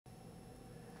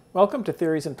Welcome to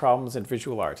Theories and Problems in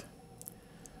Visual Art.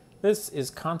 This is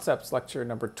Concepts Lecture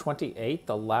number 28,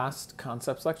 the last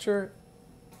Concepts Lecture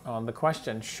on the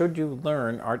question, should you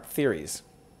learn art theories?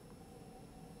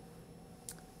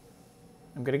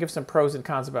 I'm going to give some pros and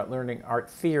cons about learning art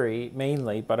theory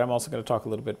mainly, but I'm also going to talk a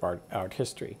little bit about art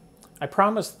history. I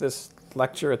promised this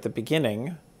lecture at the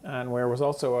beginning, and where was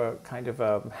also a kind of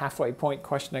a halfway point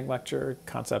questioning lecture,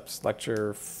 Concepts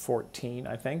Lecture 14,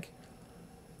 I think.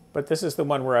 But this is the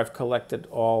one where I've collected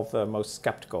all the most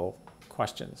skeptical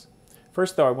questions.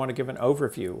 First, though, I want to give an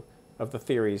overview of the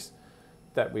theories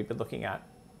that we've been looking at.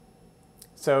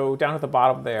 So down at the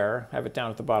bottom there, I have it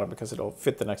down at the bottom because it'll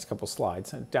fit the next couple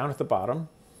slides. And down at the bottom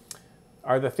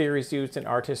are the theories used in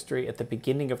art history at the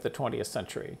beginning of the 20th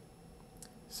century.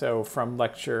 So from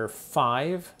lecture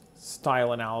 5,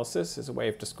 style analysis is a way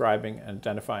of describing and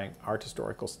identifying art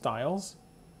historical styles.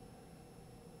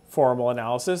 Formal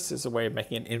analysis is a way of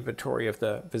making an inventory of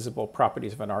the visible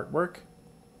properties of an artwork.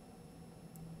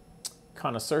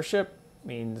 Connoisseurship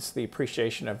means the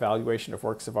appreciation and evaluation of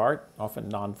works of art, often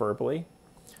non-verbally.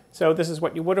 So this is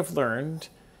what you would have learned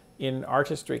in art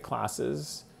history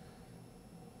classes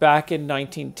back in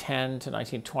 1910 to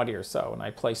 1920 or so. And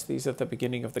I placed these at the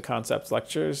beginning of the concepts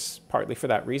lectures, partly for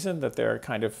that reason, that they're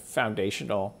kind of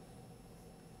foundational.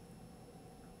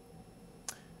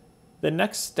 The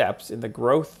next steps in the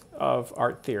growth of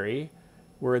art theory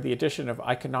were the addition of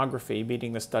iconography,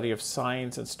 meaning the study of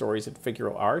signs and stories in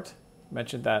figural art. I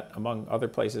mentioned that among other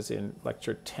places in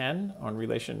lecture 10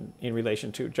 in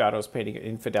relation to Giotto's painting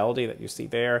Infidelity that you see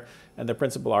there, and the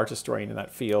principal art historian in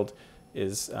that field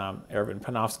is Erwin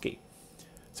Panofsky.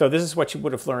 So this is what you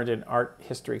would have learned in art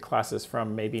history classes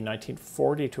from maybe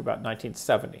 1940 to about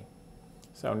 1970.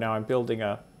 So now I'm building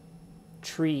a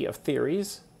tree of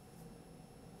theories.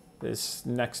 This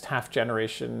next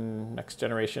generation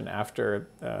after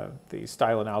the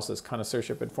style analysis,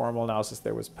 connoisseurship, and formal analysis,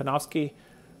 there was Panofsky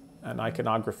and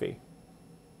iconography.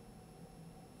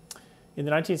 In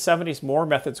the 1970s, more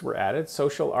methods were added.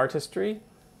 Social art history,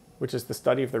 which is the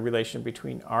study of the relation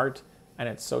between art and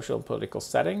its social and political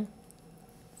setting.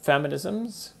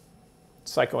 Feminisms,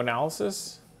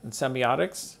 psychoanalysis, and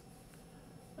semiotics.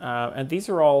 And these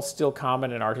are all still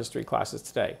common in art history classes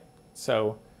today.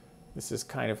 So this is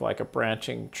kind of like a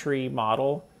branching tree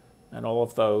model, and all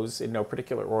of those in no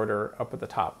particular order up at the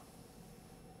top.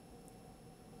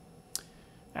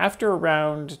 After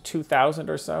around 2000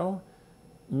 or so,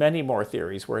 many more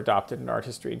theories were adopted in art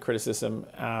history and criticism,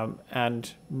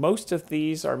 and most of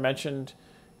these are mentioned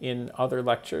in other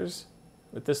lectures.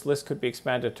 But this list could be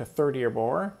expanded to 30 or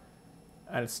more,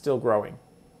 and it's still growing.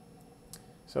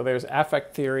 So there's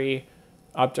affect theory,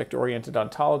 object-oriented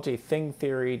ontology, thing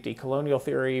theory, decolonial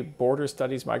theory, border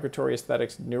studies, migratory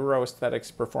aesthetics,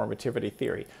 neuroaesthetics, performativity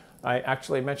theory. I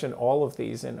actually mentioned all of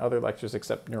these in other lectures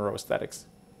except neuroaesthetics.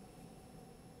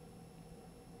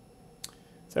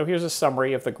 So here's a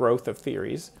summary of the growth of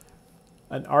theories.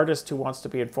 An artist who wants to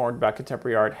be informed about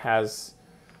contemporary art has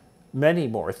many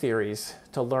more theories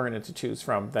to learn and to choose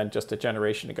from than just a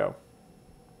generation ago.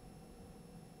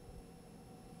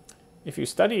 If you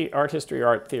study art history or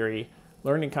art theory,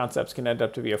 learning concepts can end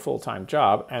up to be a full-time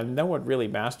job, and no one really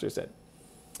masters it.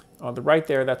 On the right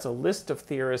there, that's a list of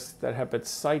theorists that have been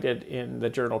cited in the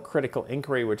journal Critical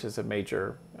Inquiry, which is a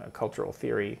major cultural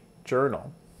theory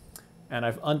journal. And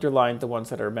I've underlined the ones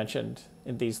that are mentioned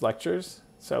in these lectures,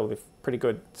 so a pretty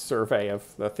good survey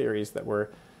of the theories that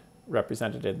were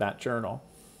represented in that journal.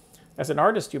 As an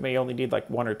artist, you may only need like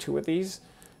one or two of these,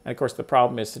 and of course the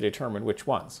problem is to determine which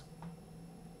ones.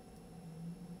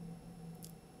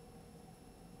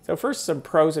 So first, some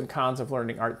pros and cons of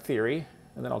learning art theory,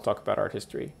 and then I'll talk about art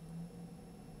history.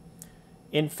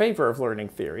 In favor of learning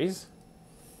theories,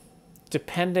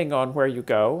 depending on where you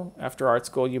go after art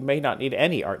school, you may not need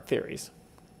any art theories.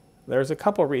 There's a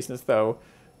couple reasons, though,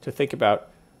 to think about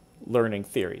learning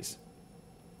theories.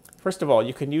 First of all,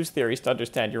 you can use theories to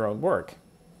understand your own work.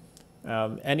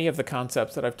 Any of the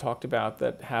concepts that I've talked about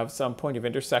that have some point of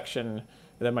intersection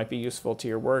that might be useful to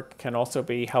your work can also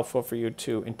be helpful for you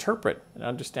to interpret and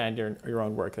understand your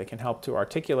own work. They can help to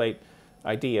articulate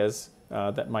ideas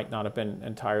that might not have been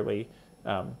entirely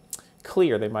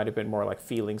clear. They might have been more like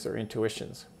feelings or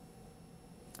intuitions.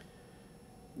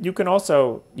 You can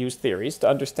also use theories to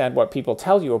understand what people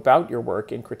tell you about your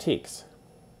work in critiques.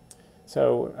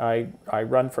 So I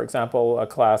run, for example, a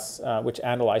class which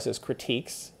analyzes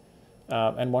critiques.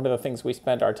 And one of the things we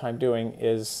spend our time doing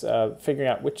is figuring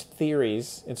out which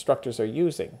theories instructors are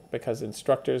using, because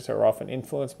instructors are often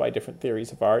influenced by different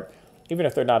theories of art, even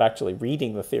if they're not actually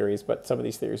reading the theories, but some of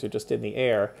these theories are just in the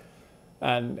air.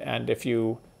 And if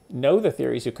you know the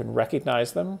theories, you can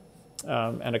recognize them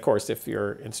And of course, if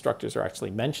your instructors are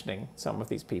actually mentioning some of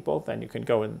these people, then you can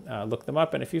go and look them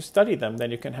up. And if you study them,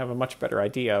 then you can have a much better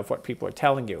idea of what people are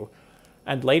telling you.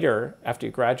 And later, after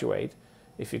you graduate,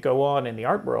 if you go on in the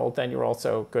art world, then you're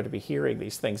also going to be hearing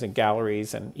these things in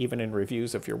galleries and even in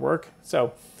reviews of your work.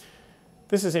 So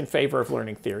this is in favor of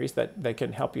learning theories that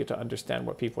can help you to understand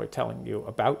what people are telling you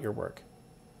about your work.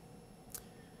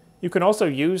 You can also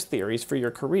use theories for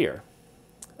your career.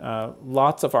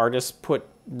 Lots of artists put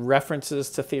references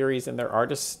to theories in their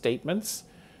artist statements.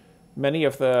 Many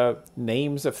of the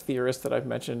names of theorists that I've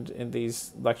mentioned in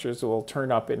these lectures will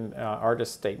turn up in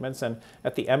artist statements. And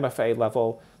at the MFA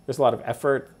level, there's a lot of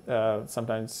effort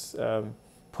sometimes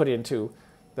put into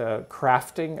the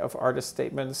crafting of artist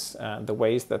statements and the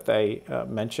ways that they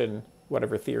mention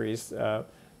whatever theories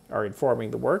are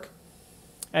informing the work.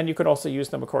 And you could also use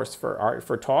them, of course,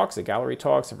 for talks, gallery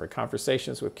talks, and for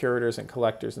conversations with curators and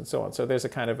collectors and so on. So there's a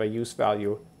kind of a use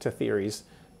value to theories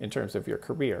in terms of your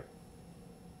career.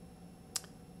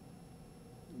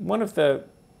 One of the,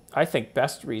 I think,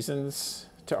 best reasons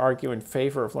to argue in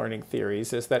favor of learning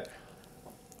theories is that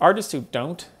artists who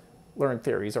don't learn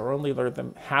theories or only learn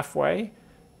them halfway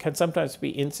can sometimes be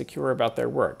insecure about their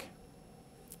work.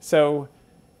 So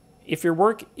if your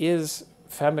work is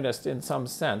feminist in some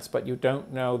sense, but you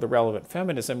don't know the relevant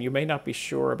feminism, you may not be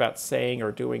sure about saying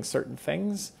or doing certain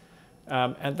things,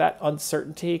 and that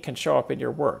uncertainty can show up in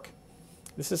your work.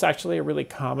 This is actually a really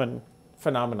common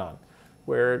phenomenon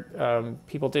where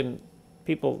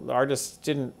artists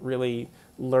didn't really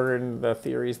learn the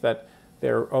theories that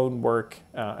their own work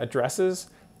addresses,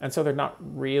 and so they're not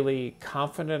really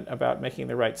confident about making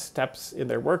the right steps in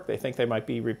their work. They think they might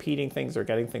be repeating things or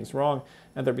getting things wrong,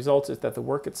 and the result is that the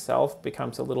work itself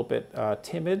becomes a little bit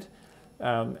timid,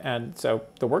 and so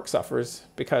the work suffers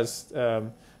because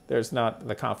there's not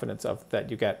the confidence that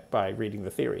you get by reading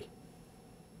the theory.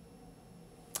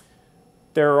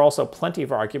 There are also plenty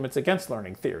of arguments against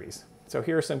learning theories. So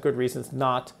here are some good reasons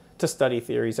not to study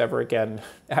theories ever again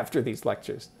after these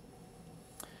lectures.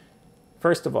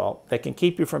 First of all, they can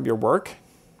keep you from your work.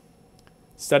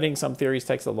 Studying some theories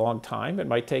takes a long time. It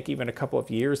might take even a couple of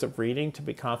years of reading to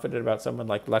be confident about someone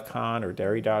like Lacan or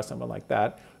Derrida, someone like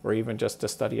that, or even just to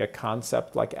study a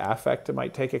concept like affect. It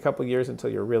might take a couple of years until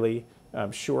you're really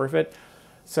sure of it.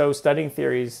 So studying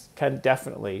theories can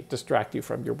definitely distract you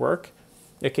from your work.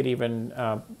 It can even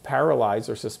paralyze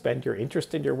or suspend your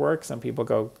interest in your work. Some people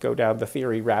go down the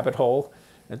theory rabbit hole,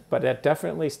 but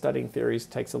definitely studying theories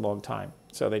takes a long time.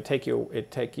 So it takes you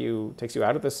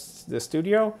out of the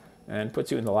studio and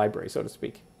puts you in the library, so to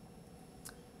speak.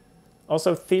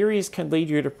 Also, theories can lead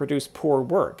you to produce poor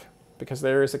work because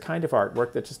there is a kind of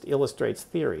artwork that just illustrates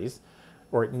theories,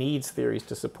 or it needs theories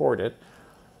to support it.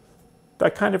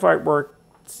 That kind of artwork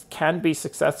can be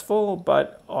successful,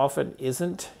 but often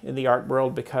isn't in the art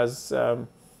world because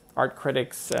art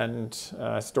critics and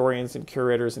historians and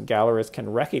curators and gallerists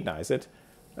can recognize it.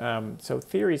 So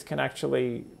theories can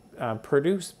actually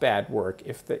produce bad work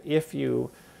if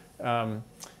you're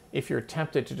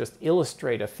tempted to just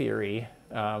illustrate a theory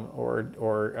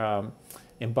or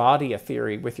embody a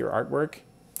theory with your artwork,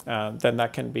 then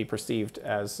that can be perceived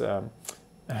as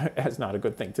not a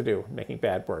good thing to do, making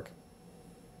bad work.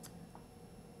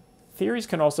 Theories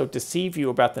can also deceive you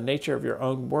about the nature of your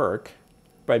own work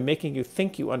by making you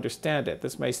think you understand it.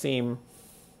 This may seem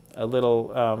a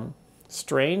little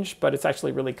strange, but it's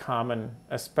actually really common,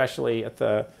 especially at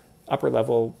the upper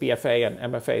level BFA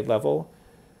and MFA level,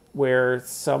 where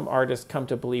some artists come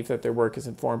to believe that their work is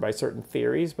informed by certain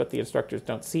theories, but the instructors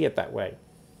don't see it that way.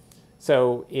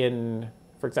 So in,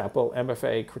 for example,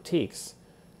 MFA critiques,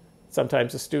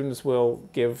 sometimes the students will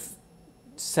give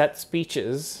set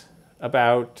speeches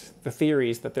about the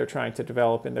theories that they're trying to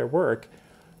develop in their work,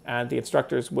 and the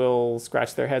instructors will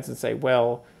scratch their heads and say,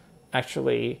 well,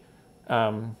 actually,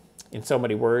 in so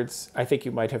many words, I think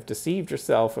you might have deceived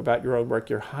yourself about your own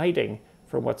work. You're hiding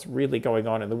from what's really going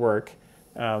on in the work,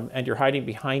 and you're hiding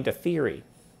behind a theory.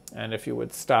 And if you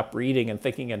would stop reading and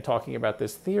thinking and talking about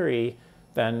this theory,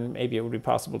 then maybe it would be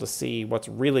possible to see what's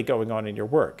really going on in your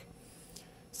work.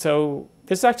 So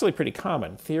this is actually pretty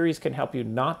common. Theories can help you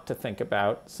not to think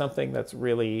about something that's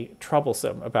really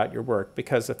troublesome about your work,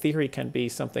 because a theory can be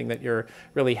something that you're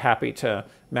really happy to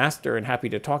master and happy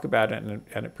to talk about, and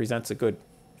it presents a good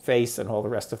face and all the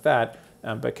rest of that,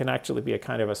 but can actually be a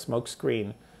kind of a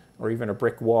smokescreen or even a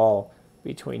brick wall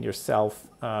between yourself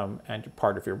and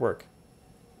part of your work.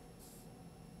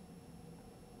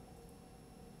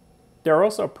 There are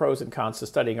also pros and cons to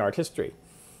studying art history.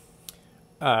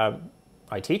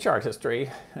 I teach art history,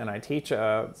 and I teach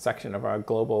a section of our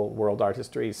Global World Art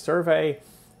History survey,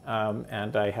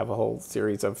 and I have a whole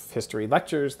series of history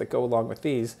lectures that go along with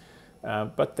these.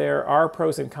 But there are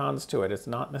pros and cons to it. It's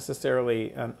not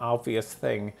necessarily an obvious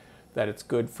thing that it's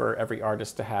good for every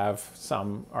artist to have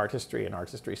some art history and art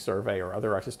history survey or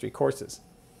other art history courses.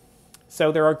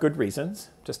 So there are good reasons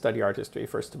to study art history,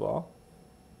 first of all.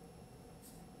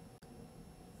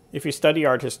 If you study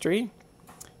art history,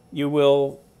 you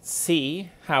will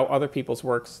see how other people's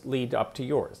works lead up to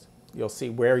yours. You'll see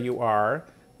where you are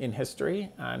in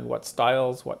history and what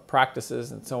styles, what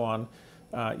practices, and so on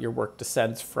your work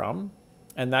descends from.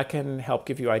 And that can help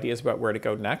give you ideas about where to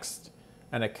go next.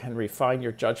 And it can refine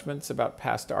your judgments about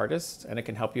past artists. And it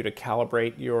can help you to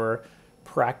calibrate your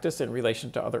practice in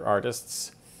relation to other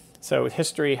artists. So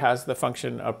history has the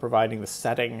function of providing the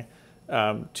setting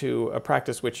to a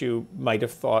practice which you might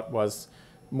have thought was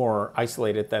more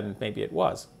isolated than maybe it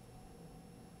was.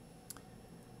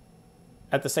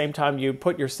 At the same time, you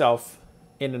put yourself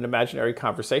in an imaginary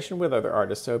conversation with other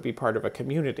artists, so be part of a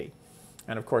community.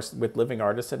 And of course, with living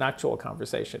artists, an actual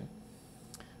conversation.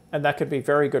 And that can be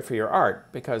very good for your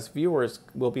art, because viewers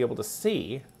will be able to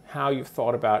see how you've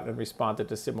thought about and responded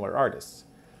to similar artists.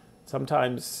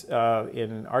 Sometimes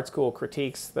in art school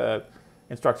critiques, the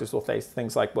instructors will say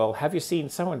things like, well, have you seen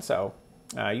so-and-so?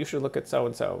 You should look at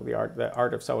so-and-so, the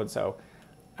art of so-and-so.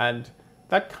 And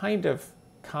that kind of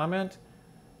comment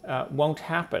won't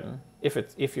happen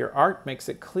if your art makes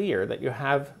it clear that you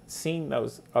have seen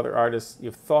those other artists,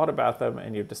 you've thought about them,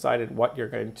 and you've decided what you're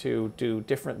going to do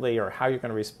differently or how you're going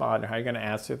to respond or how you're going to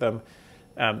answer them.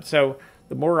 So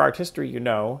the more art history you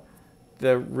know,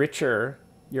 the richer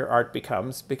your art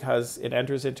becomes, because it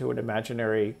enters into an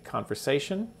imaginary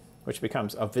conversation, which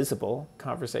becomes a visible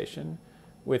conversation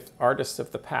with artists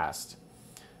of the past.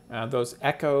 Those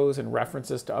echoes and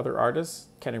references to other artists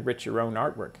can enrich your own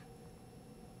artwork.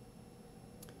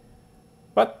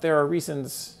 But there are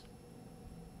reasons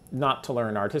not to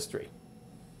learn art history,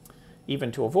 even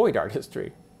to avoid art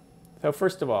history. So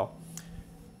first of all,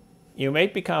 you may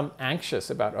become anxious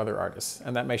about other artists,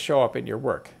 and that may show up in your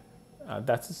work.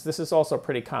 This is also a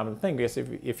pretty common thing, because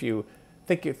if you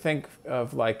think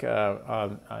of like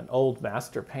an old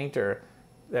master painter,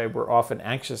 they were often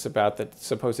anxious about the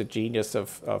supposed genius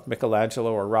of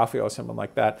Michelangelo or Raphael or someone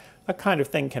like that. That kind of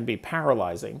thing can be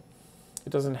paralyzing. It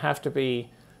doesn't have to be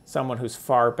someone who's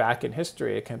far back in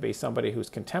history. It can be somebody who's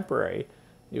contemporary.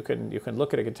 You can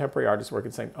look at a contemporary artist's work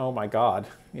and say, oh my God,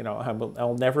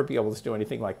 I'll never be able to do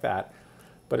anything like that.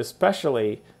 But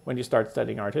especially when you start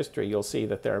studying art history, you'll see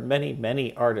that there are many,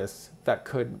 many artists that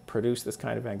could produce this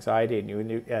kind of anxiety in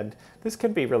you, and this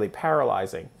can be really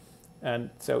paralyzing. And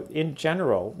so in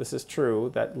general, this is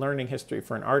true that learning history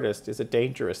for an artist is a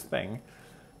dangerous thing,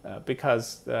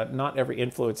 because not every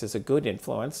influence is a good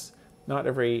influence. Not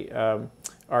every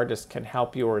artist can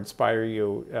help you or inspire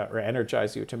you or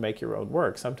energize you to make your own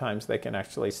work. Sometimes they can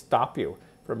actually stop you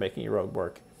from making your own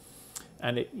work.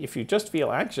 And if you just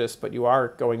feel anxious, but you are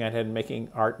going ahead and making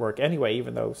artwork anyway,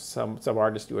 even though some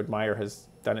artist you admire has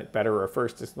done it better or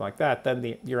first or something like that,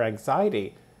 then your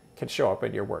anxiety can show up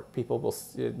in your work. People will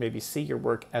maybe see your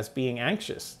work as being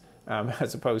anxious,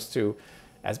 as opposed to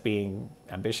as being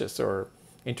ambitious or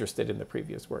interested in the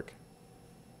previous work.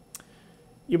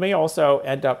 You may also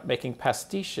end up making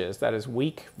pastiches, that is,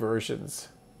 weak versions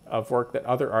of work that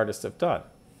other artists have done.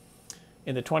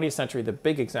 In the 20th century, the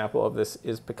big example of this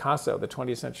is Picasso. The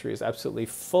 20th century is absolutely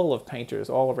full of painters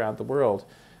all around the world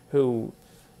who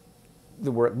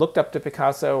looked up to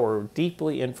Picasso or were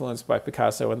deeply influenced by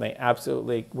Picasso, and they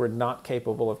absolutely were not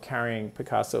capable of carrying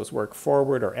Picasso's work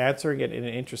forward or answering it in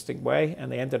an interesting way,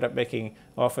 and they ended up making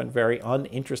often very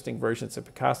uninteresting versions of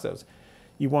Picasso's.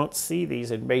 You won't see these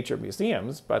in major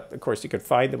museums, but of course you could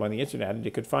find them on the internet, and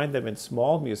you could find them in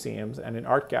small museums and in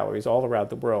art galleries all around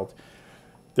the world.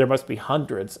 There must be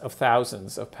hundreds of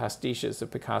thousands of pastiches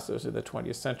of Picasso's in the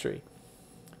 20th century.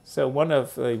 So one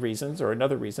of the reasons, or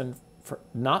another reason for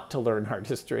not to learn art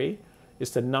history,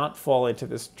 is to not fall into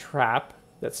this trap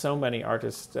that so many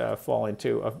artists fall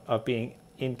into of being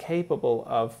incapable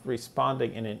of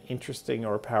responding in an interesting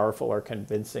or powerful or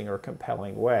convincing or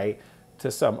compelling way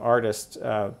to some artist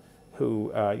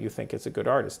who you think is a good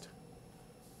artist.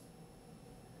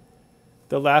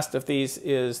 The last of these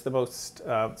is the most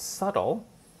subtle.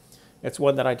 It's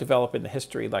one that I develop in the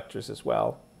history lectures as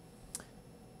well.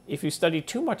 If you study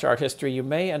too much art history, you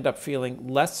may end up feeling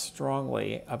less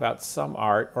strongly about some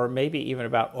art, or maybe even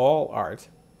about all art,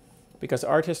 because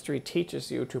art history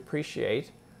teaches you to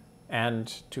appreciate,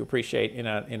 and to appreciate in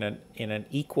an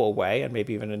equal way, and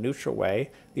maybe even a neutral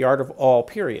way, the art of all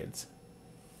periods.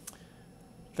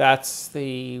 that's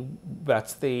the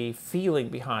feeling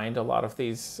behind a lot of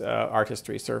these art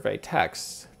history survey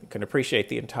texts. You can appreciate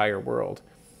the entire world.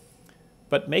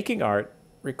 But making art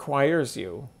requires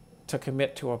you to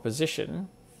commit to a position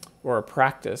or a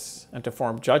practice and to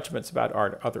form judgments about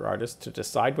other artists, to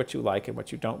decide what you like and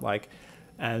what you don't like.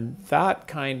 And that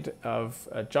kind of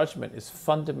judgment is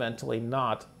fundamentally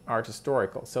not art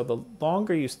historical. So the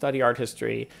longer you study art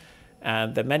history,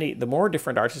 and the more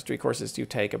different art history courses you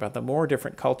take about the more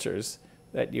different cultures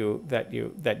that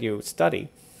you study,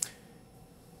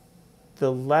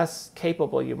 the less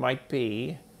capable you might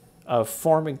be of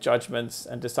forming judgments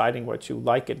and deciding what you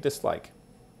like and dislike.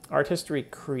 Art history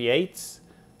creates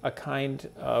a kind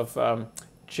of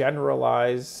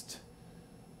generalized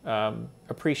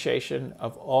appreciation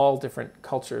of all different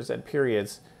cultures and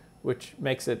periods, which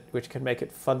can make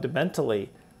it fundamentally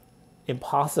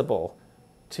impossible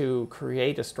to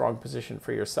create a strong position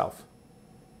for yourself.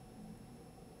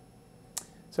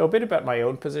 So a bit about my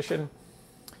own position.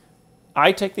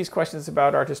 I take these questions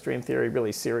about art history and theory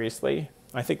really seriously.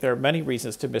 I think there are many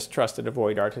reasons to mistrust and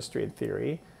avoid art history and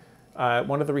theory.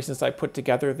 One of the reasons I put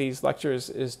together these lectures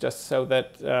is just so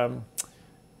that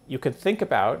you can think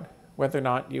about whether or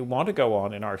not you want to go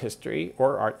on in art history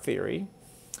or art theory.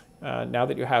 Now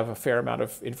that you have a fair amount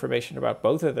of information about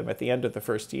both of them at the end of the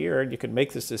first year, you can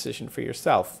make this decision for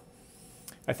yourself.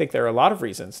 I think there are a lot of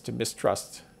reasons to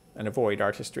mistrust and avoid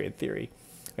art history and theory.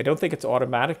 I don't think it's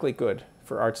automatically good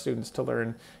for art students to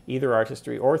learn either art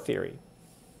history or theory.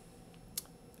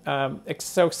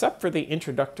 So except for the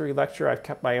introductory lecture, I've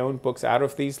kept my own books out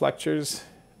of these lectures,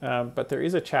 but there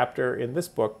is a chapter in this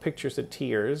book, Pictures and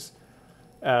Tears,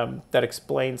 that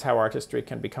explains how art history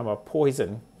can become a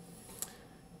poison.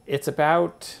 It's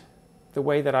about the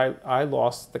way that I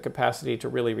lost the capacity to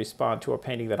really respond to a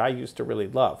painting that I used to really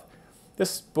love.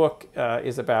 This book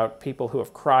is about people who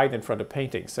have cried in front of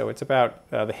paintings. So it's about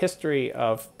the history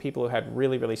of people who had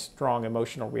really, really strong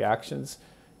emotional reactions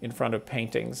in front of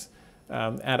paintings.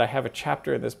 And I have a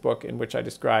chapter in this book in which I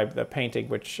describe the painting,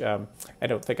 which I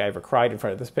don't think I ever cried in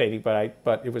front of this painting,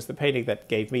 but it was the painting that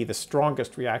gave me the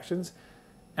strongest reactions,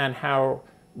 and how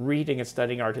reading and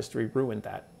studying art history ruined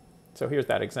that. So here's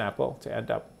that example to end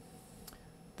up.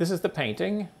 This is the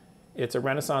painting. It's a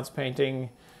Renaissance painting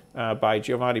by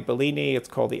Giovanni Bellini. It's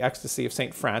called The Ecstasy of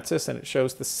St. Francis, and it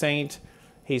shows the saint.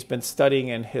 He's been studying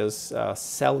in his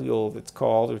cellule, it's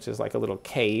called, which is like a little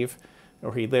cave,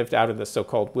 or he lived out in the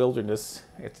so-called wilderness.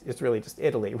 It's really just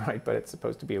Italy, right? But it's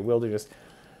supposed to be a wilderness.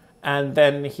 And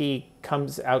then he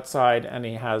comes outside and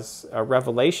he has a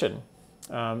revelation.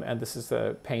 And this is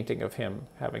a painting of him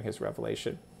having his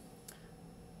revelation.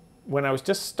 When I was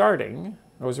just starting,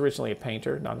 I was originally a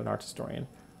painter, not an art historian,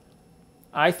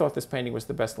 I thought this painting was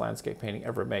the best landscape painting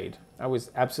ever made. I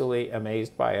was absolutely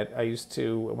amazed by it. I used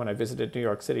to, when I visited New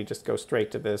York City, just go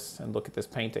straight to this and look at this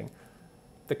painting.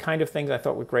 The kind of things I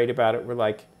thought were great about it were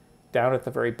like down at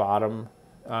the very bottom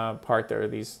part, there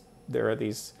are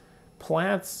these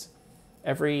plants.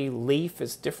 Every leaf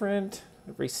is different.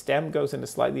 Every stem goes in a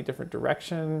slightly different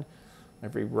direction.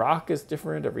 Every rock is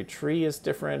different. Every tree is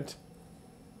different.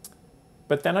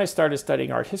 But then I started studying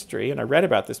art history, and I read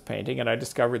about this painting, and I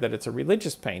discovered that it's a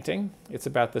religious painting. It's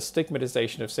about the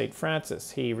stigmatization of St.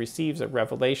 Francis. He receives a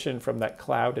revelation from that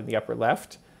cloud in the upper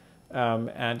left,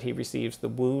 and he receives the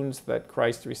wounds that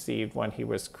Christ received when he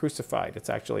was crucified. It's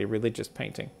actually a religious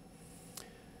painting.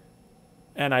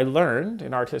 And I learned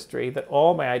in art history that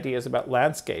all my ideas about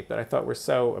landscape that I thought were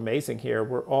so amazing here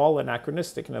were all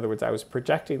anachronistic. In other words, I was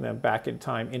projecting them back in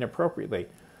time inappropriately.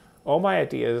 All my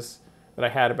ideas that I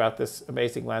had about this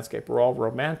amazing landscape were all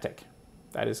romantic.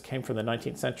 That is, came from the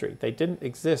 19th century. They didn't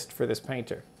exist for this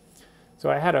painter.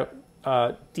 So I had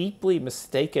a deeply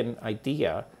mistaken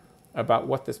idea about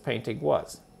what this painting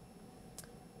was.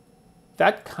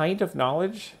 That kind of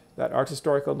knowledge, that art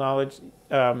historical knowledge,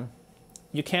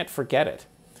 you can't forget it.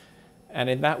 And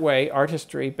in that way, art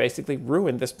history basically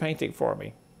ruined this painting for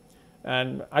me.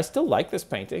 And I still like this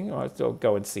painting. I'll still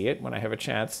go and see it when I have a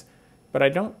chance. But I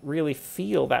don't really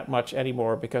feel that much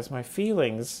anymore because my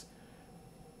feelings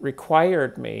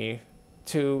required me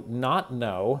to not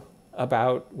know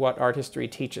about what art history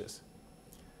teaches.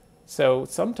 So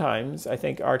sometimes I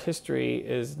think art history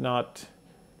is not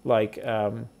like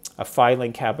a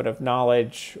filing cabinet of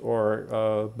knowledge or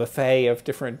a buffet of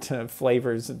different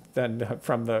flavors than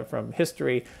from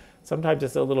history. Sometimes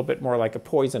it's a little bit more like a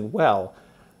poison well.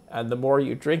 And the more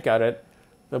you drink at it,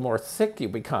 the more sick you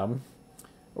become.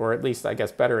 Or at least, I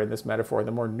guess, better in this metaphor,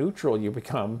 the more neutral you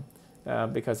become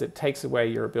because it takes away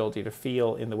your ability to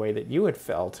feel in the way that you had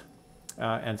felt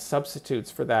and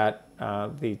substitutes for that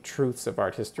the truths of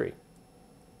art history.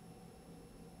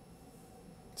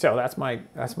 So that's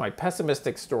my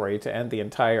pessimistic story to end the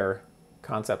entire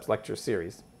concepts lecture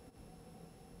series.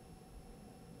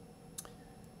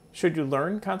 Should you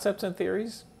learn concepts and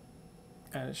theories?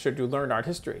 And should you learn art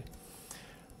history?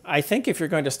 I think if you're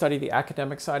going to study the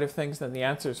academic side of things, then the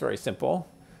answer is very simple.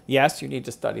 Yes, you need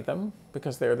to study them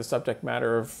because they're the subject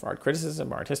matter of art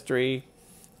criticism, art history,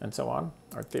 and so on,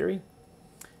 art theory.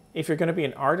 If you're going to be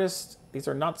an artist, these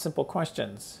are not simple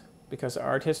questions because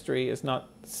art history is not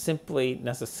simply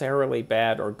necessarily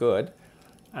bad or good,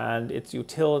 and its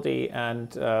utility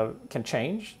and can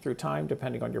change through time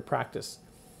depending on your practice.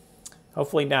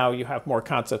 Hopefully now you have more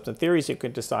concepts and theories you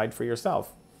can decide for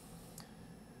yourself.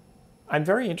 I'm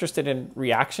very interested in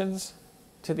reactions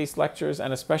to these lectures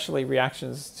and especially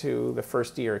reactions to the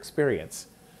first year experience.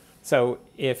 So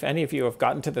if any of you have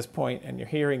gotten to this point and you're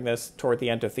hearing this toward the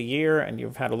end of the year and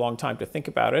you've had a long time to think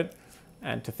about it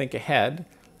and to think ahead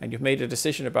and you've made a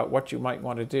decision about what you might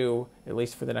want to do, at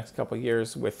least for the next couple of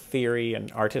years with theory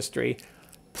and art history,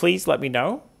 please let me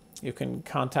know. You can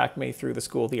contact me through the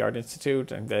School of the Art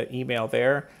Institute and the email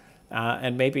there,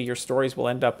 and maybe your stories will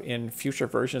end up in future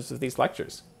versions of these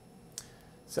lectures.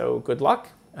 So good luck,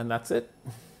 and that's it.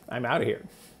 I'm out of here.